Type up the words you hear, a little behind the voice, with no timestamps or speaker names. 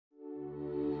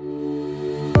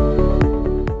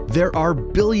There are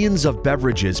billions of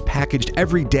beverages packaged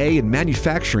every day in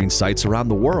manufacturing sites around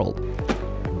the world.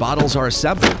 Bottles are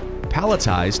assembled,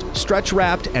 palletized,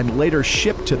 stretch-wrapped, and later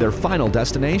shipped to their final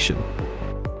destination.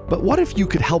 But what if you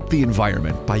could help the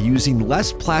environment by using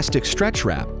less plastic stretch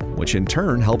wrap, which in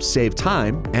turn helps save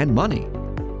time and money?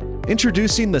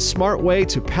 Introducing the smart way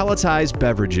to palletize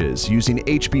beverages using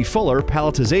H.B. Fuller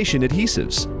Palletization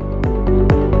Adhesives.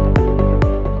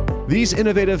 These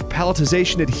innovative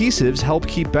palletization adhesives help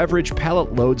keep beverage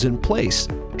pallet loads in place,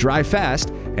 dry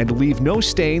fast, and leave no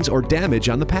stains or damage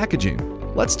on the packaging.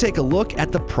 Let's take a look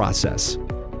at the process.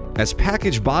 As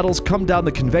packaged bottles come down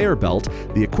the conveyor belt,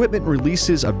 the equipment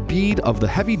releases a bead of the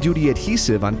heavy-duty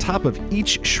adhesive on top of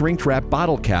each shrink-wrap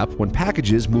bottle cap when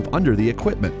packages move under the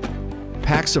equipment.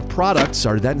 Packs of products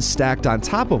are then stacked on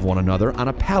top of one another on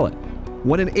a pallet.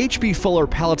 When an H.B. Fuller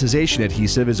palletization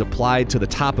adhesive is applied to the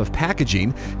top of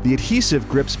packaging, the adhesive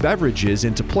grips beverages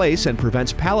into place and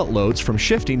prevents pallet loads from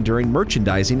shifting during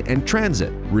merchandising and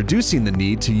transit, reducing the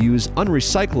need to use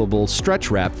unrecyclable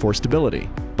stretch wrap for stability.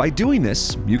 By doing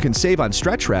this, you can save on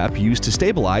stretch wrap used to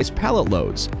stabilize pallet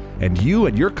loads, and you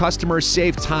and your customers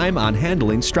save time on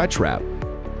handling stretch wrap.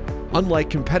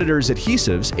 Unlike competitors'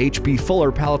 adhesives, H.B.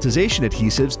 Fuller palletization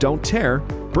adhesives don't tear,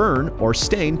 burn, or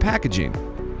stain packaging.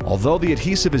 Although the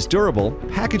adhesive is durable,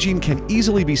 packaging can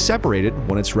easily be separated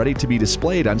when it's ready to be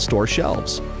displayed on store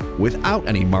shelves, without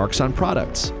any marks on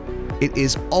products. It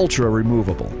is ultra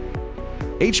removable.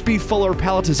 H.B. Fuller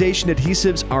palletization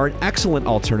adhesives are an excellent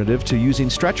alternative to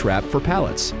using stretch wrap for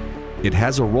pallets. It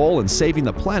has a role in saving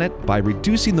the planet by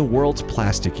reducing the world's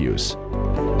plastic use.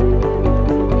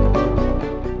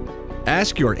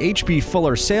 Ask your H.B.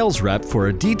 Fuller sales rep for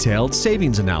a detailed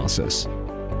savings analysis.